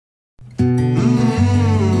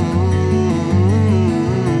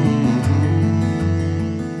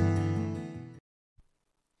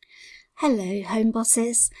Hello home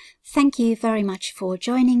bosses, thank you very much for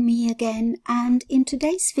joining me again, and in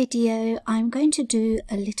today's video I'm going to do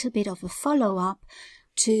a little bit of a follow-up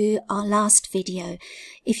to our last video.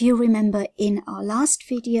 If you remember, in our last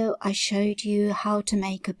video I showed you how to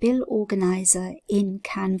make a bill organizer in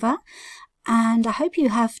Canva, and I hope you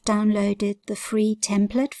have downloaded the free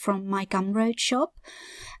template from my Gumroad shop.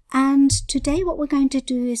 And today what we're going to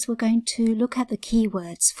do is we're going to look at the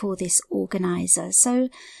keywords for this organizer. So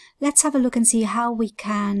let's have a look and see how we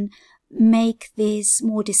can make this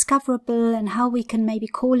more discoverable and how we can maybe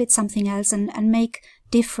call it something else and make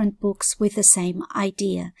different books with the same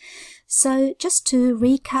idea. So just to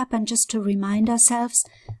recap and just to remind ourselves,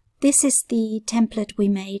 this is the template we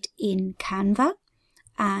made in Canva.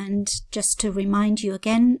 And just to remind you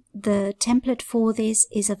again, the template for this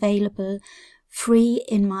is available free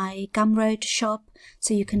in my Gumroad shop,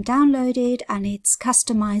 so you can download it and it's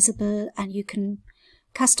customizable and you can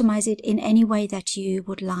customize it in any way that you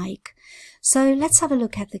would like. So let's have a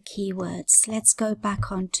look at the keywords. Let's go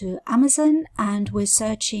back onto Amazon and we're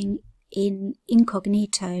searching in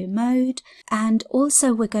incognito mode, and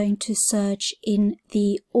also we're going to search in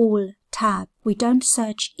the All tab. We don't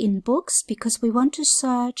search in books because we want to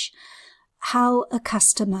search how a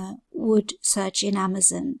customer would search in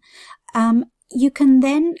Amazon. You can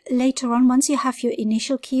then later on, once you have your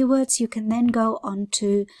initial keywords, you can then go on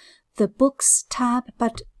to the Books tab,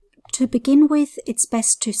 but to begin with it's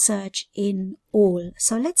best to search in All.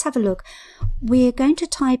 So let's have a look. We're going to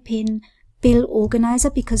type in Bill Organizer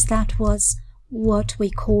because that was what we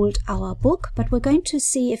called our book, but we're going to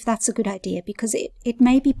see if that's a good idea because it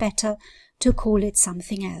may be better to call it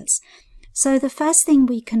something else. So the first thing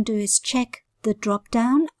we can do is check the drop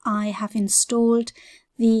down. I have installed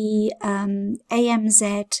the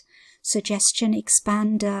AMZ Suggestion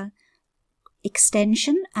Expander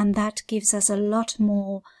extension, and that gives us a lot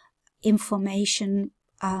more information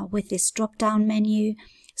with this drop down menu.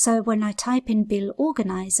 So when I type in Bill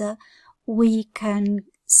Organizer, we can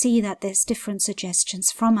see that there's different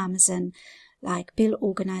suggestions from Amazon, like Bill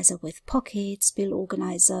Organizer with Pockets, Bill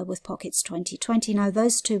Organizer with Pockets 2020. Now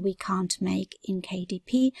those two we can't make in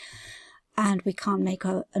KDP, and we can't make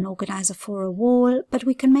an organizer for a wall, but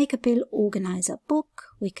we can make a bill organizer book.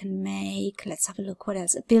 We can make, let's have a look, what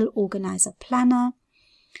else? A bill organizer planner.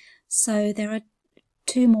 So there are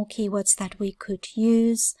two more keywords that we could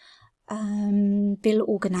use. Bill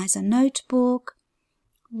organizer notebook.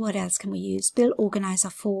 What else can we use? Bill organizer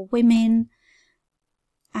for women,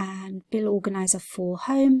 and bill organizer for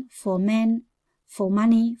home, for men, for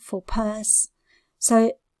money, for purse.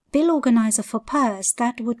 So bill organizer for purse,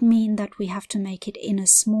 that would mean that we have to make it in a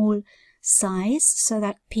small size so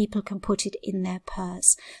that people can put it in their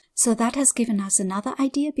purse. So that has given us another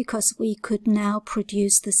idea because we could now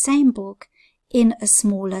produce the same book in a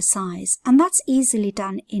smaller size. And that's easily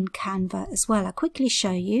done in Canva as well. I'll quickly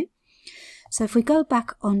show you. So if we go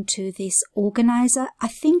back onto this organizer, I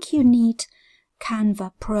think you need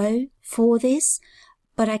Canva Pro for this,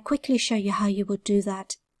 but I quickly show you how you would do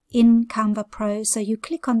that in Canva Pro. So you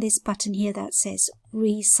click on this button here that says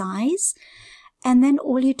resize, and then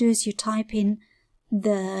all you do is you type in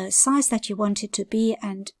the size that you want it to be,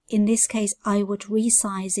 and in this case I would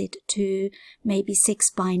resize it to maybe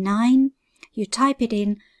 6:9. You type it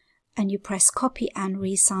in and you press copy and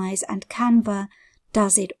resize, and Canva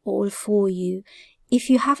does it all for you. If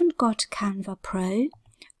you haven't got Canva Pro,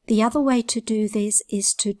 the other way to do this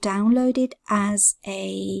is to download it as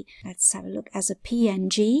a, let's have a look, as a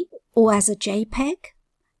PNG or as a JPEG.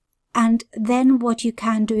 And then what you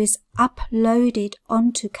can do is upload it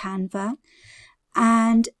onto Canva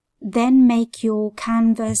and then make your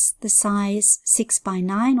canvas the size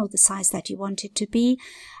 6:9 or the size that you want it to be.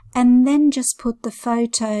 And then just put the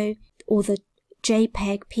photo or the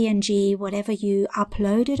JPEG, PNG, whatever you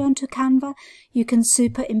uploaded onto Canva, you can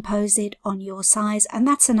superimpose it on your size, and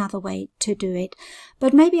that's another way to do it.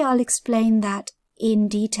 But maybe I'll explain that in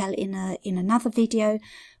detail in another video.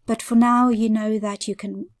 But for now, you know that you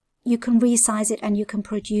can resize it and you can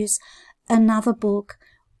produce another book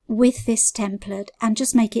with this template and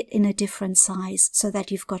just make it in a different size so that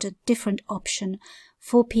you've got a different option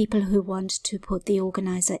for people who want to put the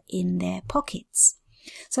organizer in their pockets.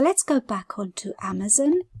 So let's go back onto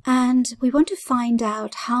Amazon, and we want to find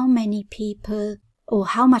out how many people or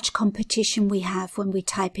how much competition we have when we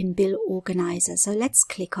type in bill organizer. So let's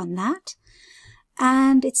click on that,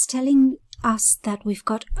 and it's telling us that we've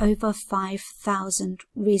got over 5,000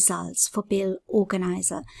 results for bill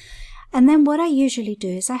organizer. And then what I usually do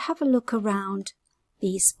is I have a look around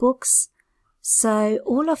these books. So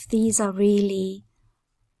all of these are really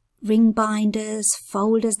ring binders,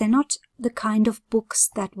 folders. They're not the kind of books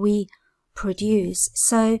that we produce.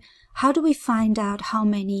 So how do we find out how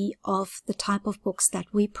many of the type of books that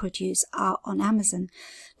we produce are on Amazon?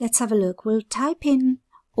 Let's have a look. We'll type in,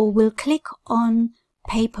 or we'll click on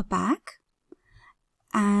paperback,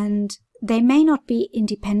 and they may not be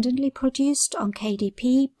independently produced on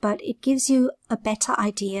KDP, but it gives you a better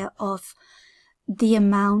idea of the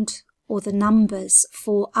amount or the numbers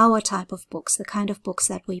for our type of books, the kind of books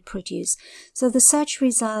that we produce. So the search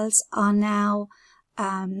results are now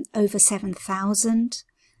over 7,000.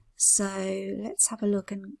 So let's have a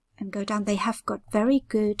look and go down. They have got very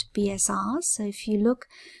good BSRs. So if you look,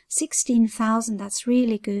 16,000, that's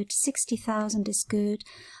really good. 60,000 is good.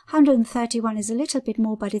 131 is a little bit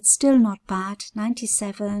more, but it's still not bad.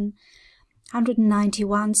 97,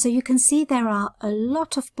 191. So you can see there are a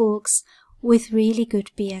lot of books with really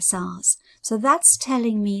good BSRs. So that's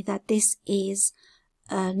telling me that this is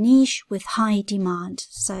a niche with high demand.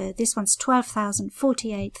 So this one's 12,000,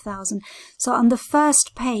 48,000. So on the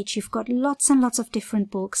first page, you've got lots and lots of different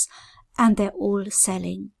books, and they're all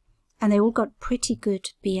selling. And they all got pretty good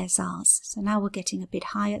BSRs. So now we're getting a bit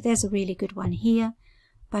higher. There's a really good one here,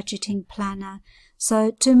 budgeting planner.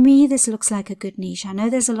 So to me, this looks like a good niche. I know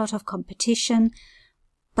there's a lot of competition,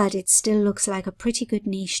 but it still looks like a pretty good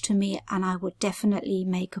niche to me, and I would definitely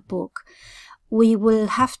make a book. We will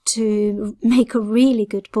have to make a really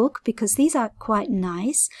good book because these are quite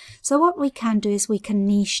nice. So what we can do is we can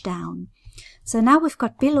niche down. So now we've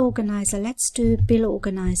got bill organizer. Let's do bill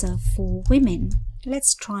organizer for women.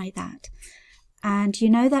 Let's try that. And you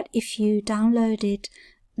know that if you downloaded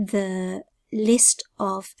the list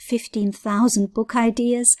of 15,000 book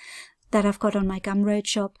ideas that I've got on my Gumroad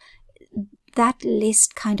shop, that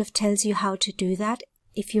list kind of tells you how to do that.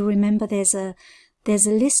 If you remember, there's a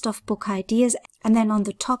list of book ideas, and then on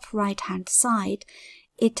the top right hand side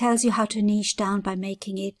it tells you how to niche down by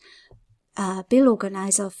making it bill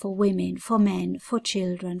organizer for women, for men, for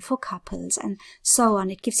children, for couples, and so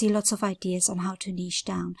on. It gives you lots of ideas on how to niche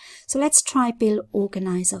down. So let's try bill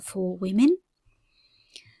organizer for women.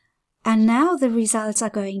 And now the results are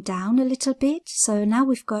going down a little bit. So now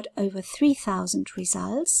we've got over 3,000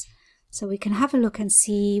 results. So we can have a look and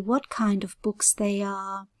see what kind of books they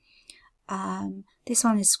are. This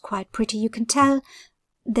one is quite pretty. You can tell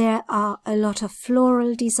there are a lot of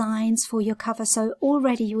floral designs for your cover. So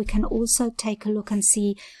already we can also take a look and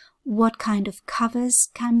see what kind of covers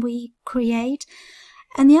can we create.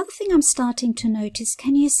 And the other thing I'm starting to notice,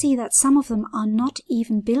 can you see that some of them are not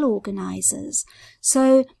even bill organizers?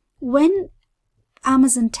 So when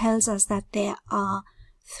Amazon tells us that there are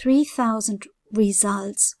 3,000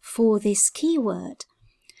 results for this keyword,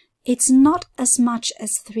 it's not as much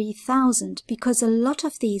as 3,000 because a lot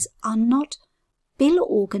of these are not bill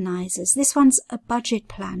organizers. This one's a budget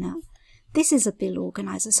planner. This is a bill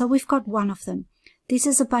organizer. So we've got one of them. This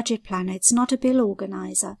is a budget planner. It's not a bill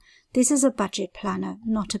organizer. This is a budget planner,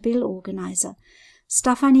 not a bill organizer.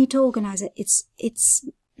 Stuff I need to organize it. It's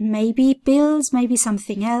maybe bills, maybe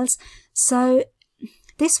something else. So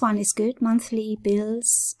this one is good. Monthly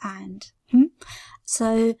bills and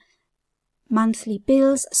so monthly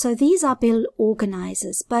bills. So these are bill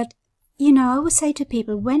organizers. But, you know, I always say to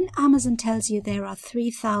people, when Amazon tells you there are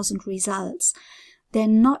 3,000 results, they're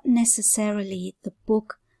not necessarily the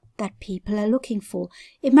book that people are looking for.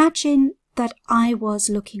 Imagine that I was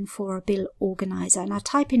looking for a bill organizer and I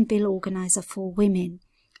type in bill organizer for women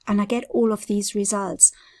and I get all of these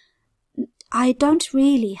results. I don't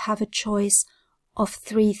really have a choice of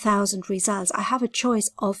 3,000 results. I have a choice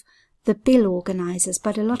of the bill organizers,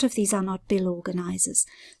 but a lot of these are not bill organizers.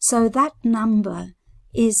 So that number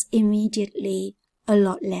is immediately a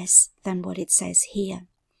lot less than what it says here.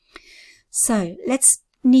 So let's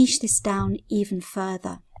niche this down even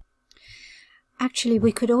further. Actually,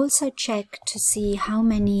 we could also check to see how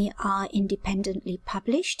many are independently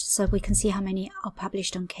published. So we can see how many are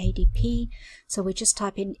published on KDP. So we just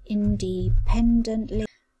type in independently.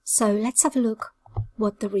 So let's have a look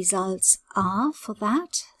what the results are for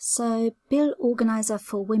that. So bill organizer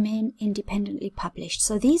for women, independently published.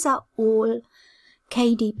 So these are all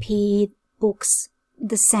KDP books,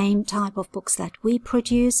 the same type of books that we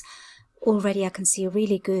produce. Already I can see a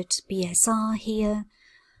really good BSR here.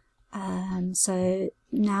 So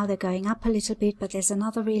now they're going up a little bit, but there's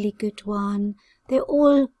another really good one. They're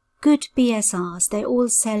all good BSRs. They're all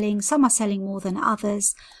selling. Some are selling more than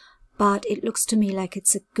others, but it looks to me like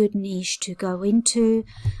it's a good niche to go into.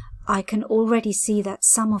 I can already see that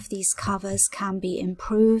some of these covers can be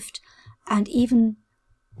improved, and even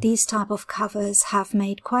these type of covers have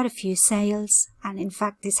made quite a few sales, and in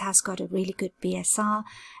fact this has got a really good BSR,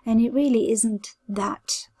 and it really isn't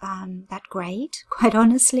that great, quite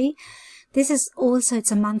honestly. This is also,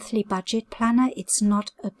 it's a monthly budget planner. It's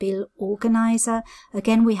not a bill organizer.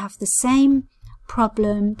 Again, we have the same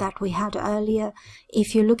problem that we had earlier.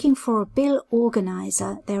 If you're looking for a bill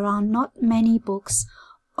organizer, there are not many books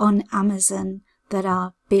on Amazon that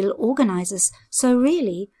are bill organizers. So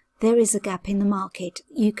really, there is a gap in the market.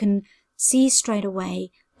 You can see straight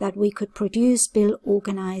away that we could produce bill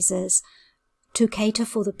organizers to cater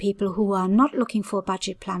for the people who are not looking for a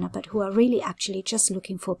budget planner, but who are really actually just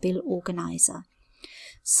looking for a bill organizer.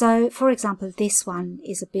 So, for example, this one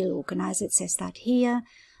is a bill organizer. It says that here.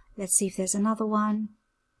 Let's see if there's another one.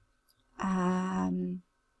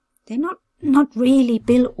 They're not really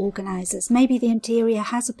bill organizers. Maybe the interior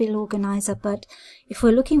has a bill organizer, but if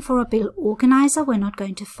we're looking for a bill organizer, we're not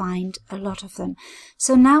going to find a lot of them.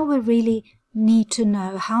 So now we really need to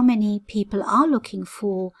know how many people are looking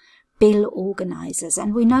for bill organizers,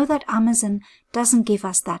 and we know that Amazon doesn't give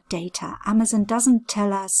us that data. Amazon doesn't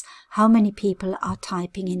tell us how many people are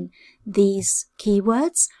typing in these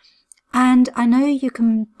keywords. And I know you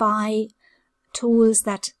can buy tools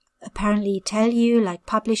that apparently tell you, like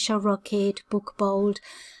Publisher Rocket, BookBold.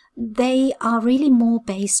 They are really more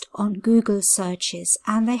based on Google searches,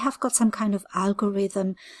 and they have got some kind of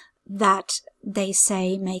algorithm that they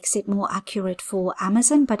say makes it more accurate for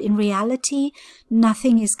Amazon, but in reality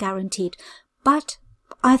nothing is guaranteed. But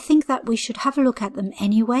I think that we should have a look at them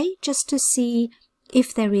anyway, just to see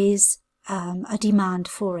if there is a demand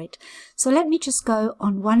for it. So let me just go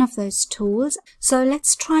on one of those tools. So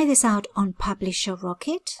let's try this out on Publisher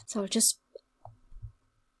Rocket. So I'll just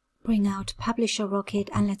bring out Publisher Rocket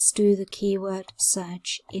and let's do the keyword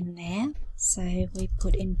search in there. So we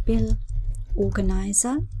put in bill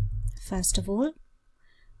organizer first of all,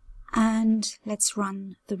 and let's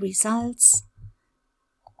run the results.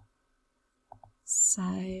 So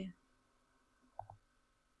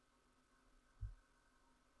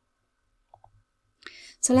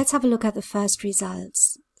let's have a look at the first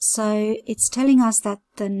results. So it's telling us that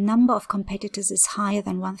the number of competitors is higher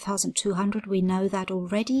than 1,200. We know that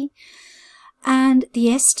already. And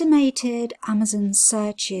the estimated Amazon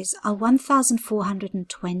searches are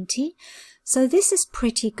 1,420. So this is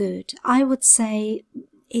pretty good. I would say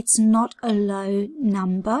it's not a low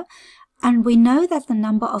number. And we know that the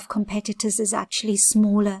number of competitors is actually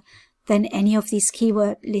smaller than any of these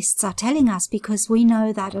keyword lists are telling us, because we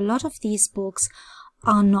know that a lot of these books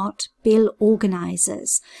are not bill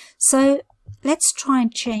organizers. So let's try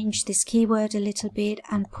and change this keyword a little bit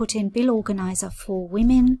and put in bill organizer for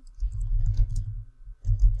women.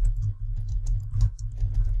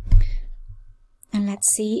 And let's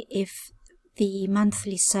see if the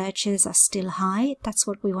monthly searches are still high. That's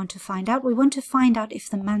what we want to find out. We want to find out if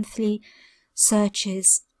the monthly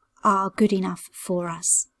searches are good enough for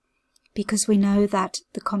us, because we know that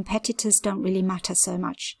the competitors don't really matter so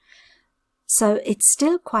much. So it's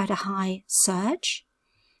still quite a high search.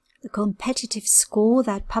 The competitive score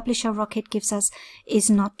that Publisher Rocket gives us is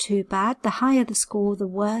not too bad. The higher the score, the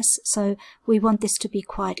worse. So we want this to be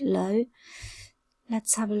quite low.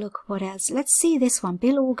 Let's have a look what else. Let's see this one,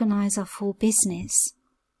 bill organizer for business.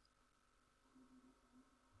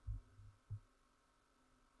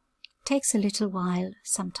 Takes a little while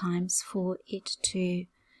sometimes for it to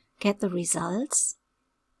get the results.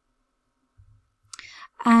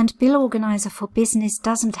 And bill organizer for business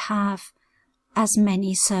doesn't have as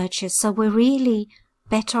many searches, so we're really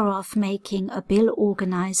better off making a bill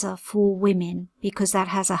organizer for women, because that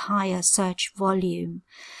has a higher search volume.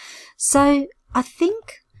 So I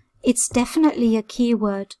think it's definitely a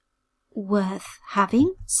keyword worth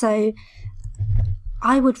having. So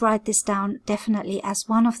I would write this down definitely as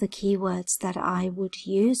one of the keywords that I would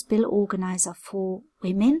use, bill organizer for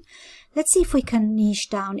women. Let's see if we can niche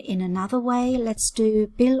down in another way. Let's do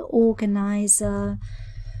bill organizer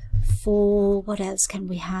for, what else can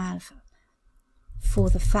we have? For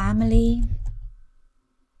the family.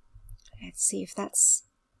 Let's see if that's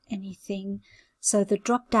anything. So the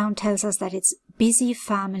drop down tells us that it's busy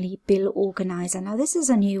family bill organizer. Now this is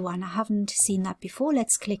a new one. I haven't seen that before.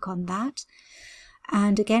 Let's click on that.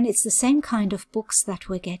 And again, it's the same kind of books that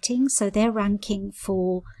we're getting. So they're ranking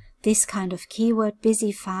for this kind of keyword,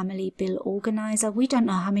 busy family bill organizer. We don't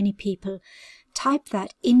know how many people type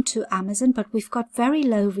that into Amazon, but we've got very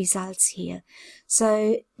low results here.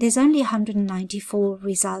 So there's only 194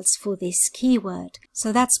 results for this keyword.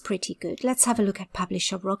 So that's pretty good. Let's have a look at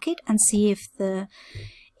Publisher Rocket and see if the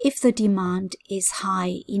demand is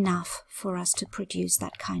high enough for us to produce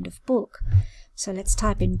that kind of book. So let's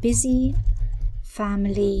type in busy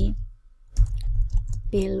family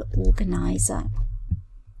bill organizer.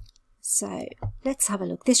 So let's have a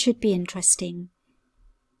look. This should be interesting.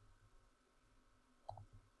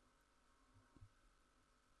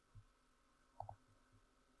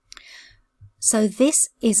 So this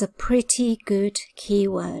is a pretty good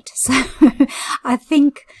keyword. So I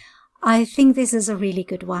think this is a really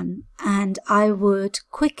good one, and I would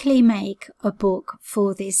quickly make a book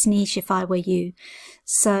for this niche if I were you.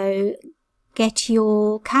 So get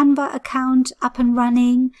your Canva account up and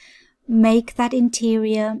running, make that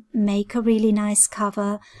interior, make a really nice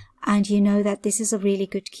cover, and you know that this is a really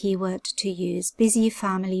good keyword to use. Busy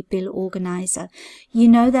family bill organizer. You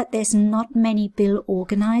know that there's not many bill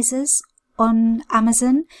organizers on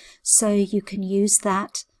Amazon, so you can use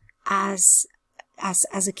that as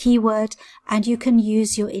a keyword, and you can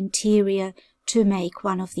use your interior to make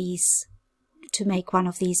one of these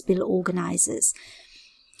bill organizers.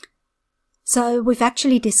 So we've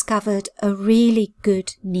actually discovered a really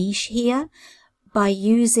good niche here by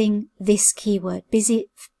using this keyword,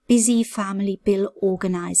 busy family bill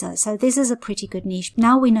organizer. So this is a pretty good niche.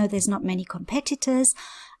 Now we know there's not many competitors,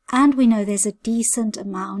 and we know there's a decent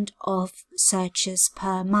amount of searches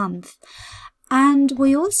per month. And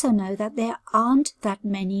we also know that there aren't that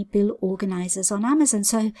many bill organizers on Amazon.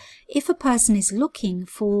 So if a person is looking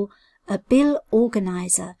for a bill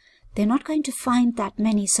organizer, they're not going to find that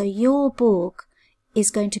many. So your book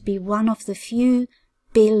is going to be one of the few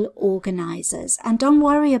bill organizers. And don't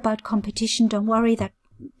worry about competition. Don't worry that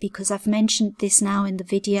because I've mentioned this now in the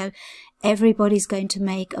video, everybody's going to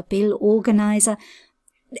make a bill organizer.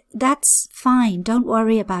 That's fine. Don't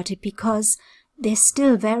worry about it, because there's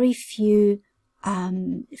still very few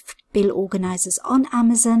bill organizers on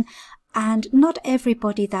Amazon, and not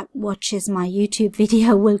everybody that watches my YouTube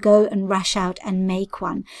video will go and rush out and make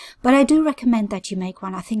one. But I do recommend that you make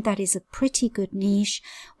one. I think that is a pretty good niche.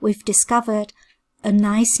 We've discovered a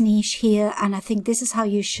nice niche here, and I think this is how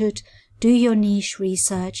you should do your niche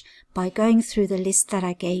research, by going through the list that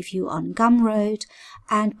I gave you on Gumroad,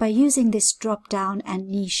 and by using this drop down and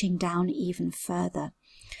niching down even further.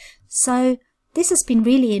 So this has been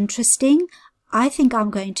really interesting. I think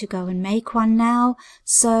I'm going to go and make one now.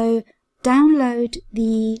 So download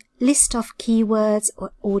the list of keywords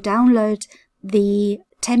or download the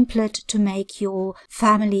template to make your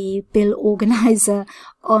family bill organizer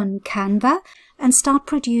on Canva, and start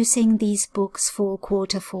producing these books for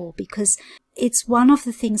Q4, because it's one of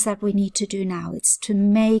the things that we need to do now. It's to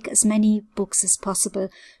make as many books as possible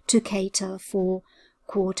to cater for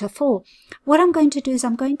Q4. What I'm going to do is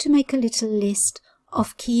I'm going to make a little list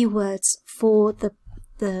of keywords for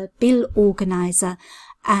the bill organizer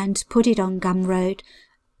and put it on Gumroad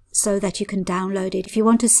so that you can download it. If you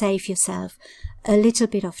want to save yourself a little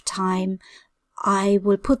bit of time, I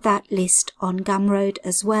will put that list on Gumroad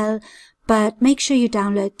as well, but make sure you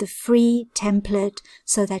download the free template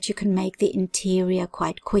so that you can make the interior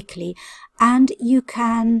quite quickly. And you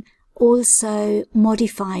can also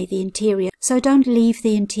modify the interior. So don't leave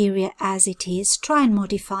the interior as it is. Try and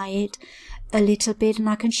modify it a little bit, and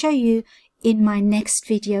I can show you in my next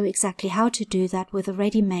video exactly how to do that with a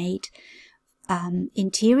ready-made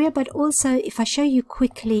interior. But also, if I show you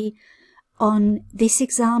quickly on this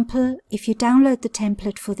example, if you download the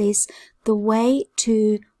template for this, the way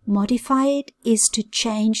to modify it is to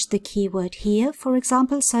change the keyword here, for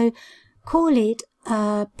example. So call it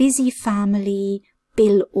busy family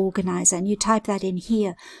bill organizer, and you type that in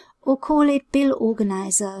here, or call it bill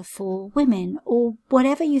organizer for women, or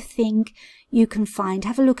whatever you think you can find.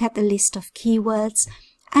 Have a look at the list of keywords,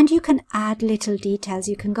 and you can add little details.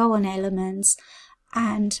 You can go on Elements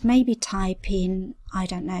and maybe type in, I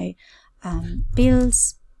don't know,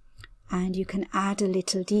 bills, and you can add a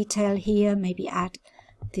little detail here, maybe add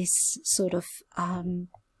this sort of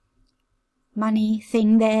money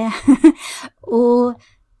thing there, or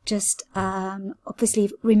just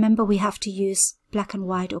obviously remember we have to use black and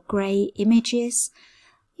white or grey images.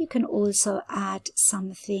 You can also add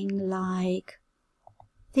something like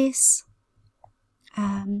this,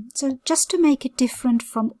 so just to make it different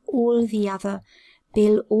from all the other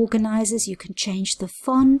bill organizers. You can change the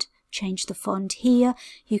font here.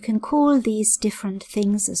 You can call these different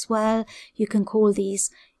things as well. You can call these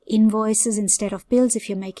invoices instead of bills if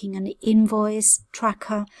you're making an invoice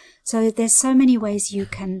tracker. So there's so many ways you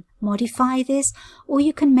can modify this, or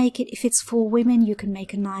you can make it, if it's for women, you can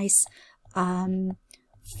make a nice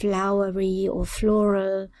flowery or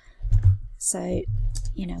floral. So,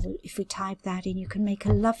 you know, if we type that in, you can make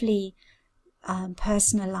a lovely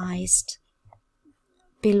personalized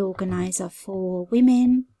bill organizer for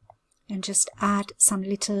women, and just add some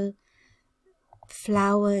little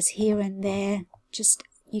flowers here and there. Just,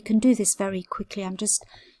 you can do this very quickly. I'm just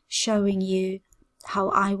showing you how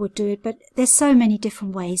I would do it, but there's so many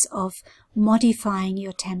different ways of modifying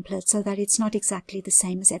your template so that it's not exactly the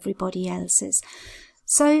same as everybody else's.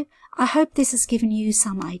 So I hope this has given you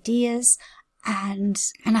some ideas, and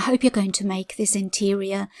I hope you're going to make this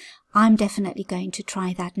interior. I'm definitely going to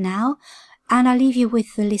try that now, and I'll leave you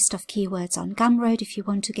with the list of keywords on Gumroad if you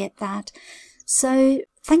want to get that. So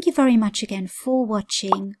thank you very much again for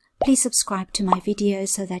watching. Please subscribe to my videos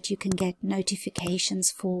so that you can get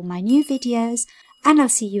notifications for my new videos, and I'll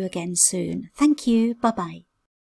see you again soon. Thank you. Bye bye.